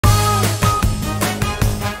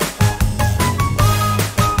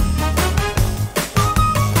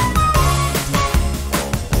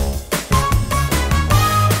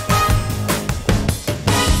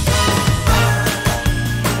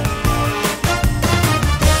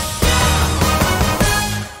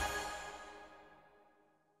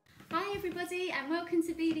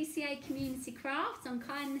Weekday community craft on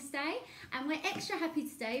Kindness Day, and we're extra happy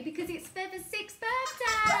today because it's Feather's 6th birthday!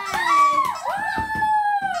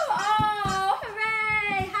 Oh,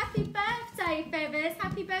 hooray! Happy birthday, Feathers!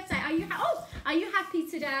 Happy birthday! Are you happy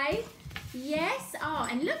today? Yes. Oh,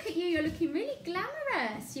 and look at you! You're looking really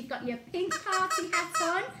glamorous. You've got your pink party hat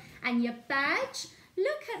on and your badge.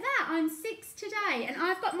 Look at that! I'm 6 today, and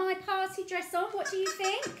I've got my party dress on. What do you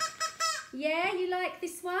think? Yeah, you like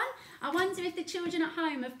this one? I wonder if the children at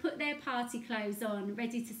home have put their party clothes on,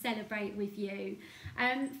 ready to celebrate with you.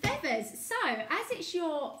 Feathers, so as it's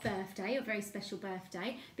your birthday, your very special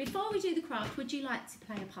birthday, before we do the craft, would you like to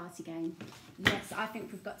play a party game? Yes, I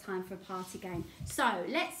think we've got time for a party game. So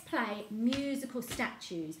let's play musical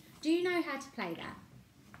statues. Do you know how to play that?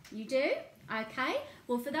 You do? Okay.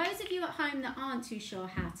 Well, for those of you at home that aren't too sure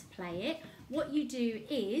how to play it, what you do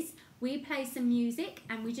is we play some music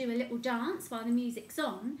and we do a little dance while the music's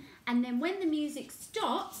on, and then when the music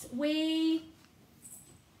stops, we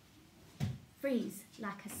freeze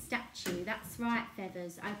like a statue. That's right,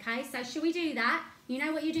 Feathers. Okay, so shall we do that? You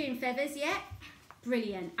know what you're doing, Feathers, yeah?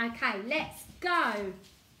 Brilliant. Okay, let's go.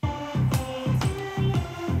 Are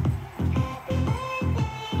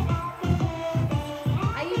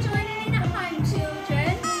you joining in at home,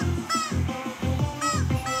 children?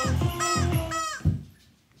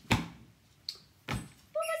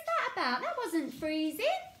 What was that about? That wasn't freezing.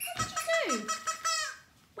 What did you do?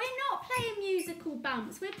 We're not playing musical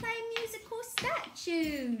bumps. We're playing musical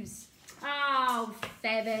statues. Oh,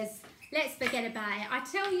 Feathers. Let's forget about it. I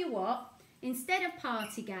tell you what, instead of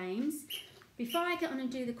party games, before I get on and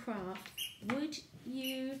do the craft, would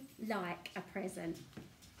you like a present?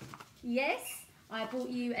 Yes, I bought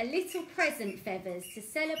you a little present, Feathers, to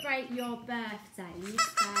celebrate your birthday. In this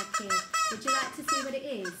bag here. Would you like to see what it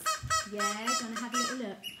is? Yeah, do you want to have a little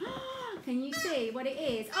look? Can you see what it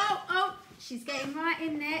is? Oh, she's getting right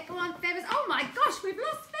in there. Go on, Feathers. Oh my gosh, we've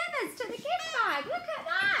lost Feathers to the gift bag. Look at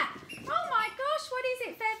that. Oh my gosh, what is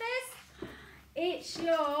it, Feathers? It's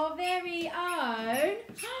your very own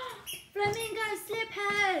flamingo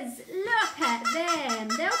slippers. Look at them.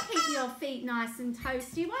 They'll keep your feet nice and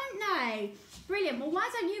toasty, won't they? Brilliant. Well, why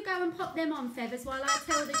don't you go and pop them on, Feathers, while I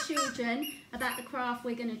tell the children about the craft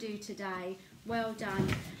we're going to do today. Well done.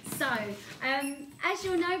 So, as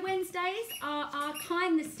you'll know, Wednesdays are our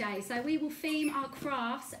Kindness Day. So we will theme our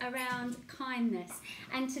crafts around kindness.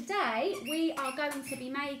 And today we are going to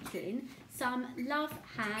be making some love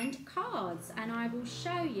hand cards. And I will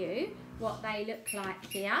show you what they look like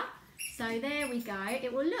here. So there we go.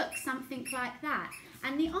 It will look something like that.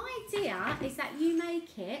 And the idea is that you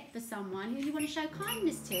make it for someone who you want to show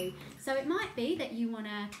kindness to. So it might be that you want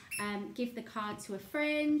to give the card to a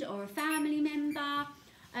friend or a family member,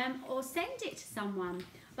 or send it to someone.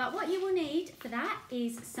 But what you will need for that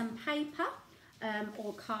is some paper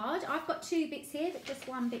or card. I've got 2 bits here, but just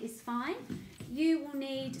 1 bit is fine. You will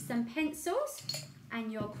need some pencils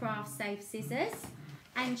and your craft safe scissors.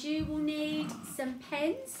 And you will need some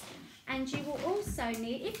pens. And you will also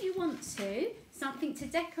need, if you want to, something to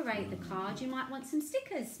decorate the card. You might want some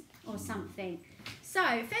stickers or something. So,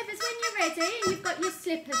 Feathers, when you're ready and you've got your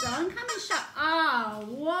slippers on, come and show. Oh,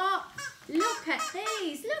 what? Look at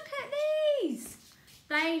these. Look at these.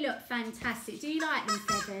 They look fantastic. Do you like them,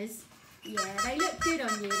 Feathers? Yeah, they look good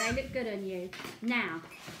on you. They look good on you. Now,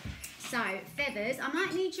 so, Feathers, I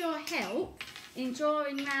might need your help in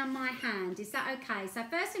drawing around my hand. Is that okay? So,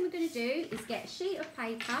 first thing we're going to do is get a sheet of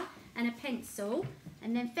paper and a pencil,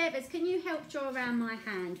 and then Feathers, can you help draw around my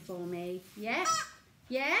hand for me? Yeah?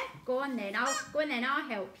 Yeah? Go on then. I'll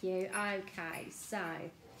help you. Okay, so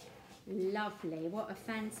lovely. What a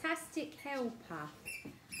fantastic helper.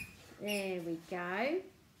 There we go.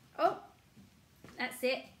 Oh, that's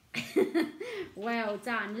it. Well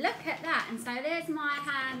done. Look at that. And so there's my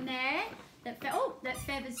hand there. That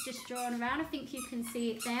Feathers just drawn around. I think you can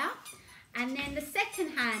see it there. And then the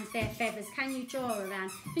second hand there, Feathers, can you draw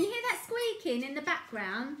around? Can you hear that squeaking in the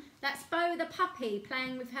background? That's Bo the puppy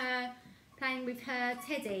playing with her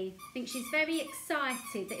teddy. I think she's very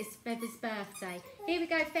excited that it's Feathers' birthday. Here we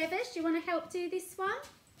go, Feathers. Do you want to help do this one?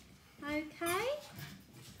 Okay.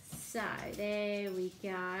 So, there we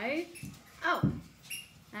go. Oh,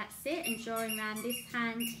 that's it. And drawing around this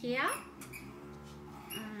hand here.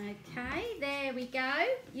 Okay, there we go.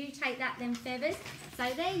 You take that then, Feathers. So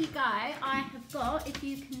there you go. I have got, if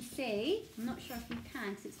you can see, I'm not sure if you can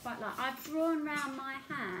because it's quite light. I've drawn around my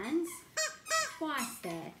hands twice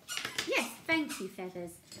there. Yes, thank you,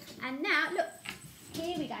 Feathers. And now, look,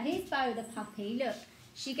 here we go. Here's Bo the puppy. Look,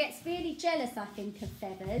 she gets really jealous, I think, of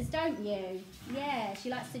Feathers, don't you? Yeah, she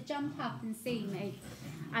likes to jump up and see me.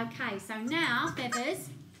 Okay, so now, Feathers,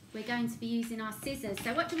 we're going to be using our scissors.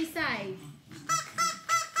 So what do we say?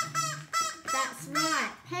 That's right.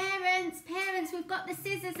 Parents, we've got the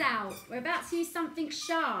scissors out. We're about to use something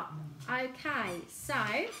sharp. Okay, so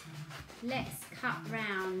let's cut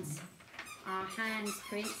round our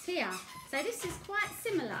handprints here. So this is quite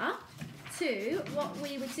similar to what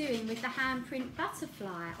we were doing with the handprint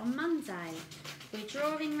butterfly on Monday. We're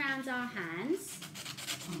drawing round our hands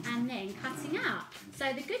and then cutting out.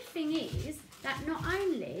 So the good thing is that not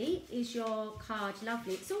only is your card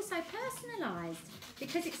lovely, it's also personalised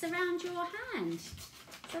because it's around your hand.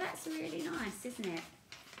 So that's really nice, isn't it?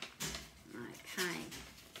 Okay,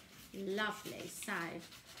 lovely. So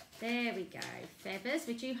there we go. Feathers,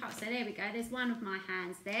 would you help? So there we go. There's one of my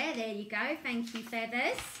hands there. There you go. Thank you,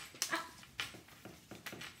 Feathers.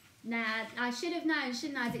 Now, I should have known,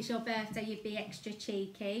 shouldn't I, as it's your birthday, you'd be extra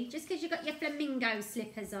cheeky. Just because you've got your flamingo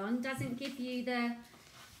slippers on doesn't give you the,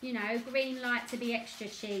 you know, green light to be extra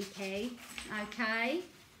cheeky. Okay?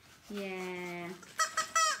 Yeah.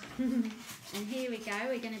 And here we go.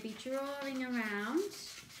 We're going to be drawing around.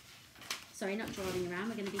 Sorry, not drawing around.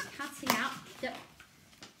 We're going to be cutting out the...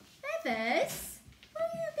 Feathers,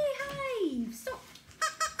 will you behave? Stop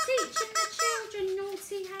teaching the children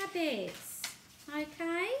naughty habits.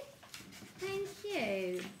 Okay? Thank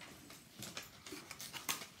you.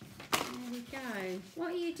 There we go.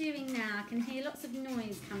 What are you doing now? I can hear lots of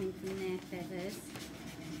noise coming from there, Feathers.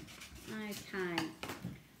 Okay.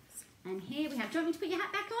 And here we have... Do you want me to put your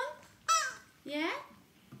hat back on? Yeah?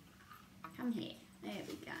 Come here. There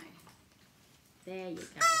we go. There you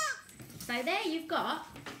go. So there you've got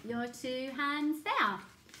your two hands there.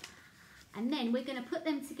 And then we're going to put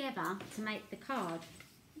them together to make the card.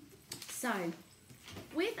 So,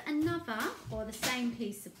 with another or the same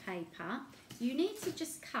piece of paper, you need to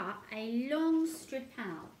just cut a long strip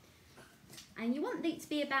out. And you want it to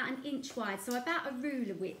be about 1 inch wide, so about a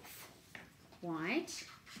ruler width wide.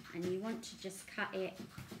 And you want to just cut it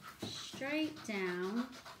straight down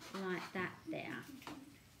like that there.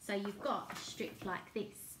 So you've got a strip like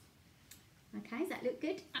this. Okay, does that look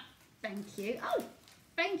good? Thank you. Oh,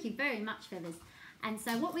 thank you very much, Feathers. And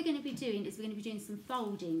so what we're going to be doing is we're going to be doing some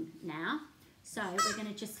folding now. So we're going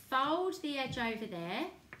to just fold the edge over there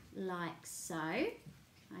like so.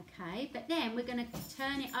 Okay, but then we're going to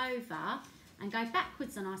turn it over and go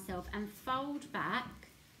backwards on ourselves and fold back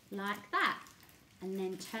like that. And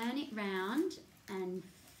then turn it round and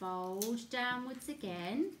fold downwards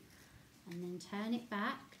again. And then turn it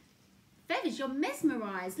back. Feathers, you're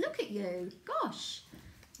mesmerised. Look at you. Gosh.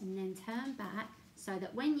 And then turn back so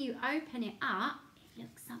that when you open it up, it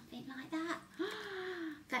looks something like that.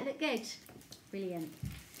 That look good? Brilliant.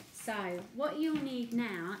 So what you'll need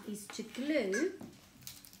now is to glue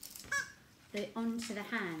onto the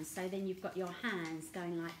hands. So then you've got your hands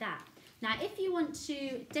going like that. Now, if you want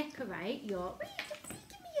to decorate your...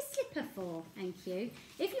 Give me your slipper for. Thank you.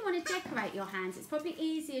 If you want to decorate your hands, it's probably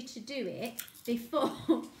easier to do it before...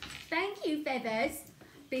 Thank you, Feathers.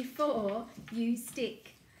 Before you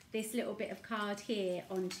stick this little bit of card here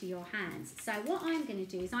onto your hands. So what I'm going to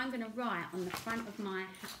do is I'm going to write on the front of my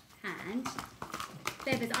hand.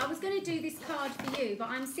 Feathers, I was going to do this card for you, but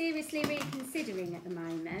I'm seriously reconsidering at the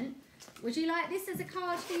moment. Would you like this as a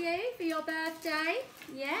card for you for your birthday?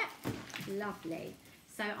 Yeah? Lovely.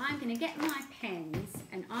 So I'm going to get my pens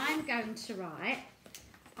and I'm going to write,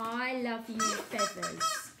 I love you,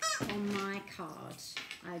 Feathers, on my card.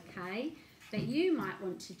 Okay? But you might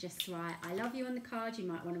want to just write, I love you on the card. You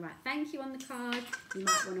might want to write thank you on the card. You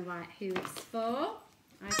might want to write who it's for.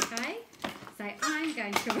 Okay? So I'm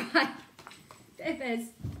going to write, Feathers,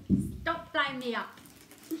 stop blowing me up.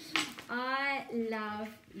 I love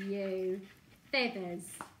you, Feathers.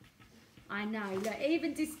 I know, look,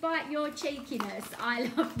 even despite your cheekiness,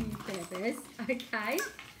 I love you, Feathers. Okay,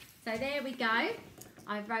 so there we go.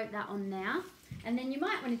 I wrote that on there. And then you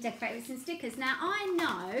might want to decorate with some stickers. Now, I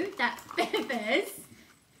know that Feathers,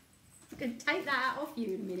 I'm going to take that out off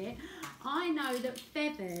you in a minute. I know that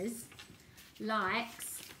Feathers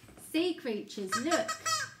likes sea creatures. Look.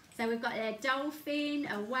 So we've got a dolphin,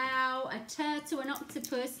 a whale, a turtle, an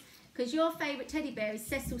octopus. Because your favourite teddy bear is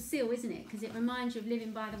Cecil Seal, isn't it? Because it reminds you of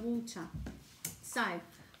living by the water. So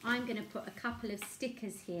I'm going to put a couple of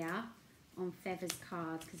stickers here on Feathers'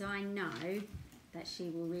 card. Because I know that she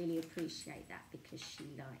will really appreciate that because she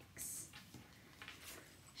likes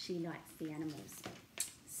the animals.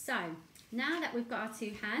 So now that we've got our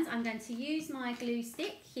two hands, I'm going to use my glue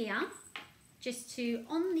stick here just to,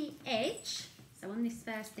 on the edge, so on this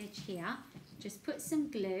first edge here, just put some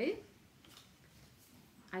glue.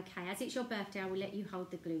 Okay, as it's your birthday, I will let you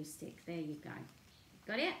hold the glue stick. There you go.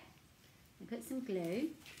 Got it? And put some glue.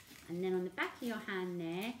 And then on the back of your hand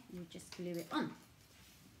there, you just glue it on.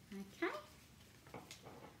 Okay?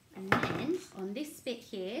 And then on this bit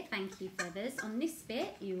here, thank you Feathers, on this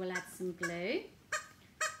bit you will add some glue.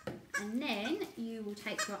 And then you will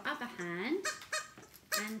take your other hand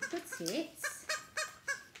and put it...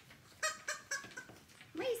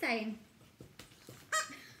 What are you saying?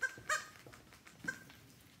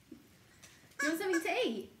 You want something to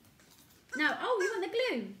eat? No. Oh, you want the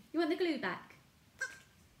glue? You want the glue back?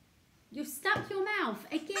 You've stuck your mouth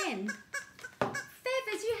again.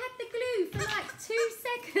 Feathers, you had the glue for like 2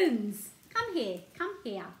 seconds. Come here. Come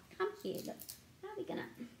here. Come here. Look. How are we gonna...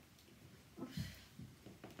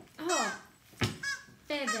 Oh,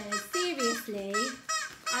 Feathers, seriously.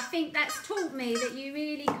 I think that's taught me that you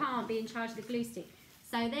really can't be in charge of the glue stick.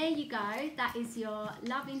 So there you go. That is your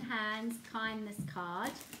Loving Hands kindness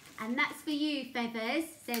card. And that's for you, Feathers.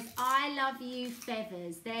 It says, I love you,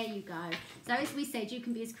 Feathers. There you go. So as we said, you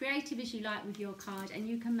can be as creative as you like with your card, and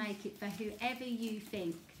you can make it for whoever you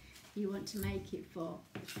think you want to make it for.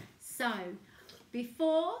 So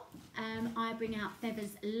before I bring out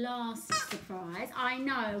Feathers' last surprise, I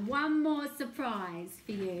know one more surprise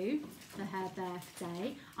for you for her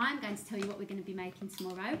birthday. I'm going to tell you what we're going to be making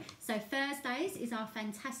tomorrow. So Thursdays is our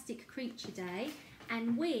Fantastic Creature Day.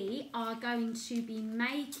 And we are going to be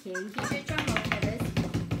making, can you do a drum roll, Feathers?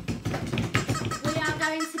 We are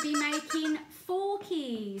going to be making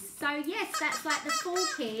Forkies. So yes, that's like the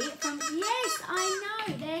Forky from, yes, I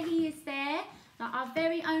know, there he is there. Like our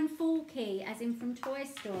very own Forky, as in from Toy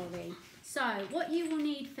Story. So what you will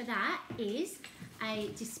need for that is a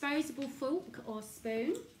disposable fork or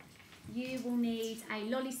spoon. You will need a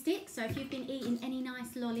lolly stick. So if you've been eating any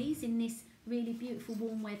nice lollies in this really beautiful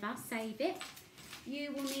warm weather, save it.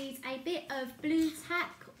 You will need a bit of blue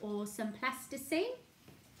tack or some plasticine,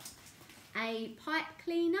 a pipe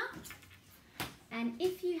cleaner, and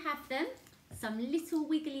if you have them, some little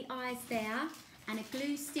wiggly eyes there, and a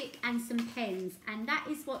glue stick and some pens. And that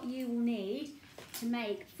is what you will need to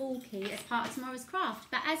make Forky as part of tomorrow's craft.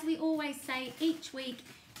 But as we always say, each week,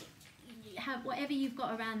 have whatever you've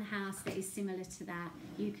got around the house that is similar to that,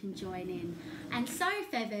 you can join in. And so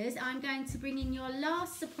Feathers, I'm going to bring in your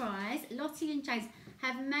last surprise. Lottie and James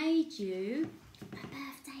have made you a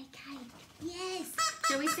birthday cake. Yes.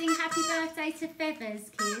 Shall we sing happy birthday to Feathers,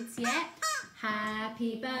 kids? Yeah.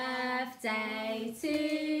 Happy birthday to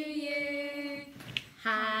you.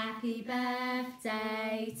 Happy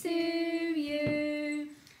birthday to you.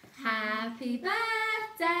 Happy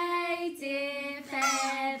birthday, dear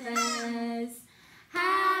Feathers.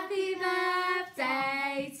 Happy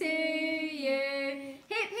birthday to you.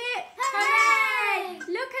 Hip hip hooray! Look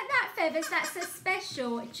at that, Feathers. That's a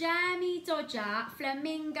special Jammy Dodger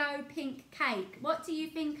flamingo pink cake. What do you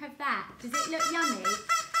think of that? Does it look yummy?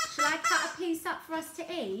 Shall I cut a piece up for us to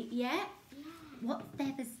eat? Yeah? What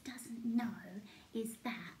Feathers doesn't know is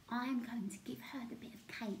that I'm going to give her the bit of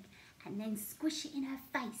cake and then squish it in her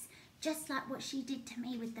face, just like what she did to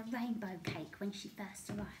me with the rainbow cake when she first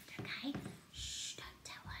arrived, okay? Shh, don't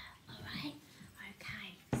tell her, all right?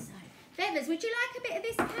 Okay, so, Feathers, would you like a bit of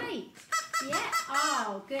this cake? Yeah?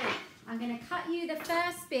 Oh, good. I'm going to cut you the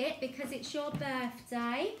first bit because it's your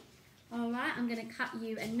birthday. All right, I'm going to cut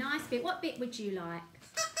you a nice bit. What bit would you like?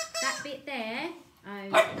 That bit there?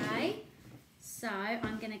 Okay. So,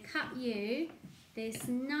 I'm going to cut you this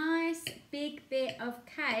nice big bit of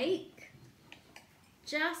cake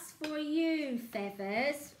just for you,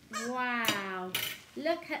 Feathers. Wow.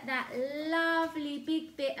 Look at that lovely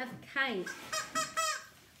big bit of cake.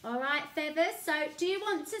 All right, Feathers. So, do you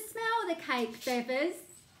want to smell the cake, Feathers?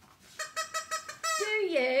 Do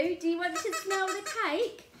you? Do you want to smell the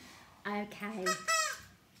cake? Okay.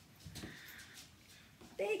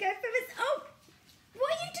 There you go, Feathers. Oh,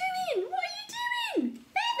 what are you doing? What are you doing?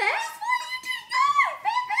 Feathers, what are you doing? No,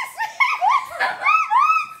 Feathers!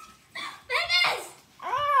 Feathers!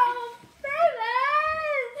 Oh, Feathers!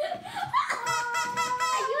 Oh,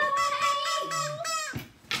 are you okay?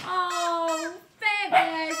 Oh,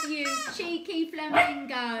 Feathers, you cheeky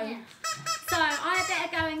flamingo. Yeah. So I better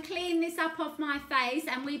go and clean this up off my face,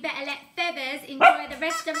 and we better let Feathers enjoy the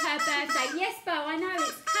rest of her birthday. Yes, Bo, I know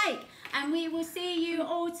it's cake. And we will see you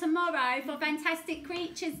all tomorrow for Fantastic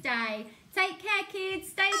Creatures Day. Take care, kids.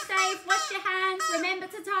 Stay safe. Wash your hands. Remember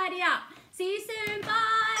to tidy up. See you soon.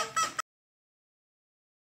 Bye.